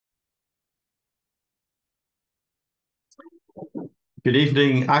Good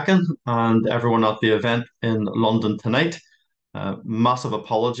evening, Akin, and everyone at the event in London tonight. Massive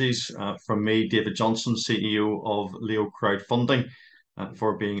apologies from me, David Johnstone, CEO of Leo Crowdfunding,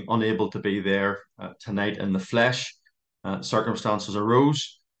 for being unable to be there tonight in the flesh. Circumstances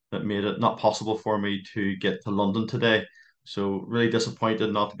arose that made it not possible for me to get to London today. So, really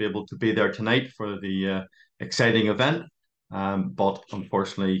disappointed not to be able to be there tonight for the exciting event. But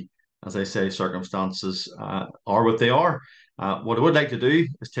unfortunately, as I say, circumstances are what they are. What I would like to do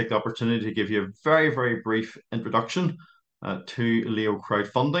is take the opportunity to give you a very, very brief introduction to Leo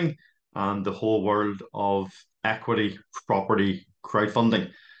crowdfunding and the whole world of equity property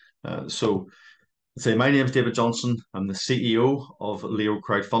crowdfunding. So, say my name is David Johnson. I'm the CEO of Leo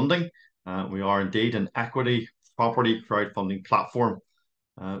Crowdfunding. We are indeed an equity property crowdfunding platform.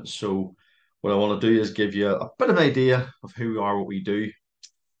 So, what I want to do is give you a bit of an idea of who we are, what we do.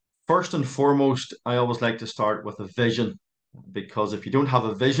 First and foremost, I always like to start with a vision because if you don't have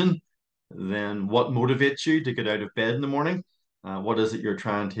a vision, then what motivates you to get out of bed in the morning? What is it you're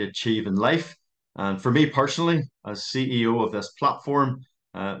trying to achieve in life? And for me personally, as CEO of this platform,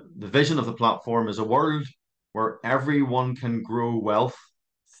 the vision of the platform is a world where everyone can grow wealth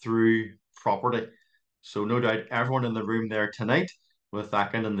through property. So no doubt everyone in the room there tonight with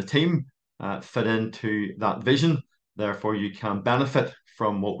Akin and the team fit into that vision. Therefore, you can benefit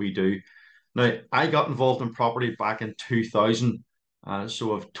from what we do. Now, I got involved in property back in 2000,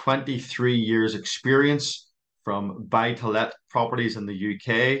 so I've 23 years experience from buy to let properties in the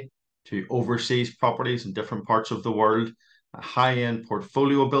UK to overseas properties in different parts of the world, high-end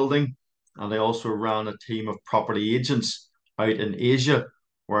portfolio building, and I also ran a team of property agents out in Asia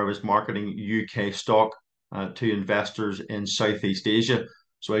where I was marketing UK stock to investors in Southeast Asia.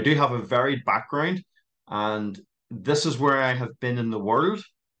 So I do have a varied background, and this is where I have been in the world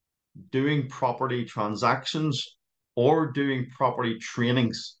doing property transactions or doing property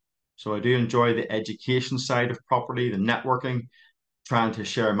trainings. So I do enjoy the education side of property, the networking, trying to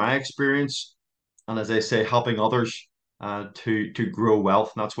share my experience, and as I say, helping others to grow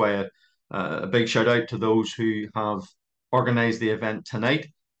wealth. And that's why a big shout out to those who have organized the event tonight.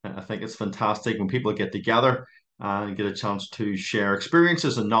 I think it's fantastic when people get together and get a chance to share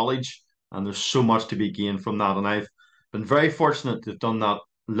experiences and knowledge. And there's so much to be gained from that. And I've been very fortunate to have done that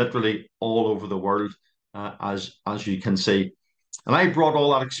literally all over the world, as you can see. And I brought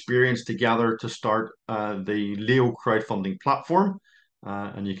all that experience together to start the Leo crowdfunding platform.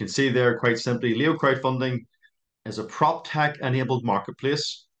 And you can see there quite simply, Leo crowdfunding is a prop tech enabled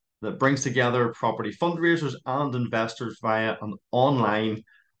marketplace that brings together property fundraisers and investors via an online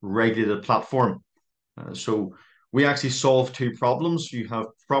regulated platform. So we actually solve two problems. You have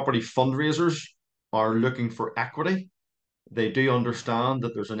property fundraisers are looking for equity. They do understand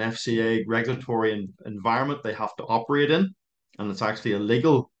that there's an FCA regulatory environment they have to operate in, and it's actually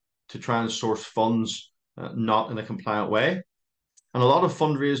illegal to try and source funds not in a compliant way. And a lot of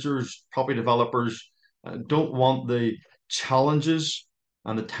fundraisers, property developers don't want the challenges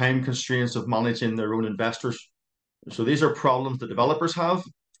and the time constraints of managing their own investors. So these are problems the developers have,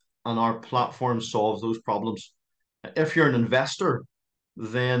 and our platform solves those problems. If you're an investor,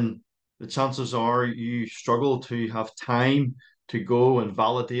 then the chances are you struggle to have time to go and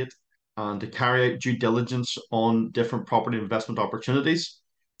validate and to carry out due diligence on different property investment opportunities.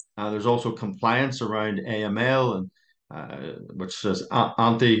 There's also compliance around AML and which says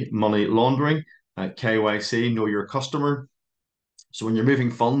anti-money laundering, KYC, know your customer. So when you're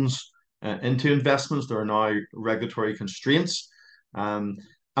moving funds into investments, there are now regulatory constraints.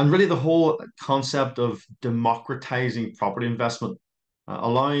 And really the whole concept of democratizing property investment,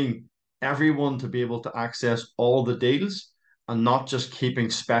 allowing everyone to be able to access all the deals and not just keeping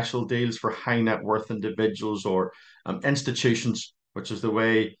special deals for high net worth individuals or institutions, which is the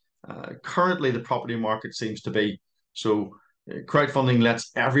way currently the property market seems to be. So crowdfunding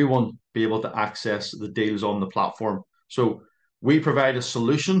lets everyone be able to access the deals on the platform. So we provide a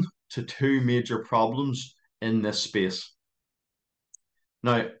solution to two major problems in this space.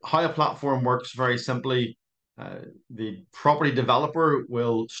 Now, how a platform works very simply, the property developer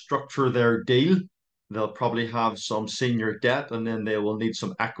will structure their deal. They'll probably have some senior debt and then they will need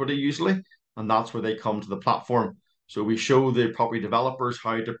some equity usually. And that's where they come to the platform. So we show the property developers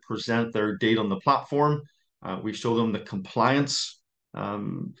how to present their deal on the platform. We show them the compliance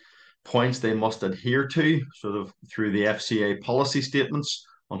points they must adhere to, sort of through the FCA policy statements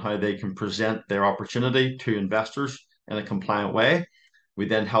on how they can present their opportunity to investors in a compliant way. We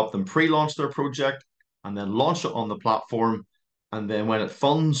then help them pre-launch their project and then launch it on the platform. And then when it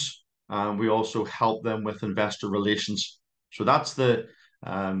funds, we also help them with investor relations. So that's the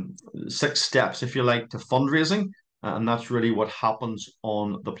 6 steps, if you like, to fundraising. and that's really what happens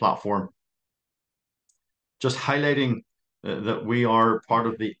on the platform. Just highlighting that we are part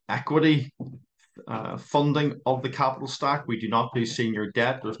of the equity funding of the capital stack. We do not do senior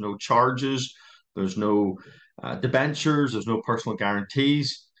debt. There's no charges. There's no debentures. There's no personal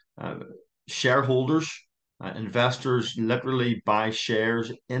guarantees. Shareholders, investors literally buy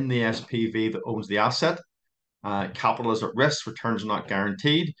shares in the SPV that owns the asset. Capital is at risk. Returns are not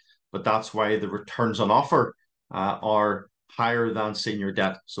guaranteed, but that's why the returns on offer are higher than senior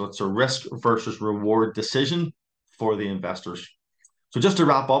debt. So it's a risk versus reward decision for the investors. So just to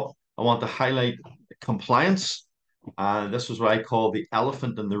wrap up, I want to highlight compliance. This is what I call the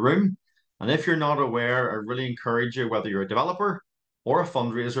elephant in the room. And if you're not aware, I really encourage you, whether you're a developer or a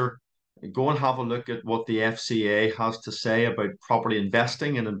fundraiser, go and have a look at what the FCA has to say about property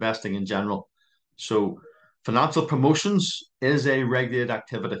investing and investing in general. So financial promotions is a regulated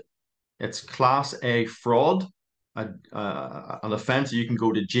activity. It's Class A fraud, an offence you can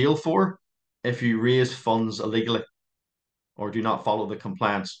go to jail for if you raise funds illegally or do not follow the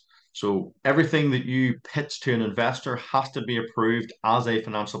compliance. So everything that you pitch to an investor has to be approved as a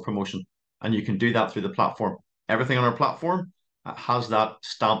financial promotion, and you can do that through the platform. Everything on our platform has that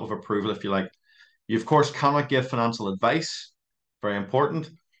stamp of approval, if you like. You, of course, cannot give financial advice, very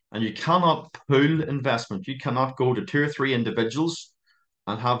important, and you cannot pool investment. You cannot go to 2 or 3 individuals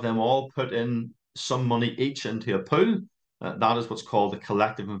and have them all put in some money each into a pool. That is what's called a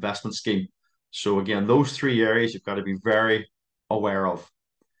collective investment scheme. So again, those 3 areas you've got to be very aware of.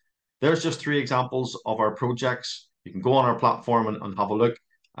 There's just 3 examples of our projects. You can go on our platform and have a look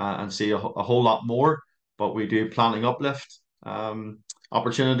and see a whole lot more, but we do planning uplift,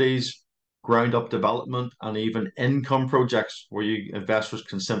 opportunities, ground up development, and even income projects where investors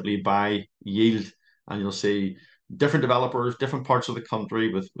can simply buy yield, and you'll see different developers, different parts of the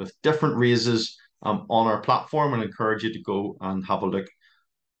country with different raises on our platform, and encourage you to go and have a look.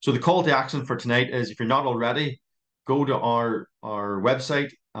 So the call to action for tonight is, if you're not already, go to our website,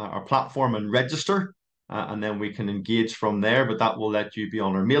 our platform, and register, and then we can engage from there. But that will let you be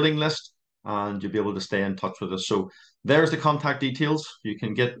on our mailing list, and you'll be able to stay in touch with us. So there's the contact details. You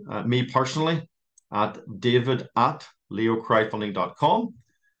can get me personally at david@leocrowdfunding.com,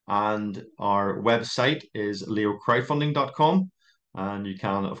 and our website is leocrowdfunding.com, and you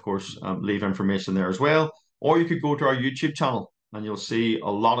can, of course, leave information there as well. Or you could go to our YouTube channel, and you'll see a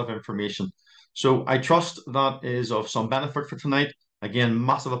lot of information. So I trust that is of some benefit for tonight. Again,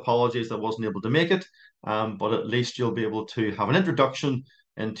 massive apologies that I wasn't able to make it, but at least you'll be able to have an introduction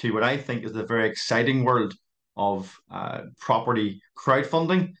into what I think is the very exciting world of property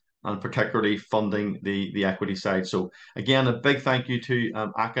crowdfunding, and particularly funding the equity side. So again, a big thank you to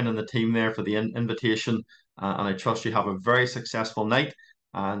Akin and the team there for the invitation, and I trust you have a very successful night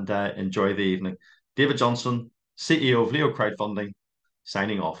and enjoy the evening. David Johnstone, CEO of Leo Crowdfunding,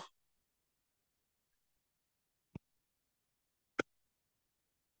 signing off.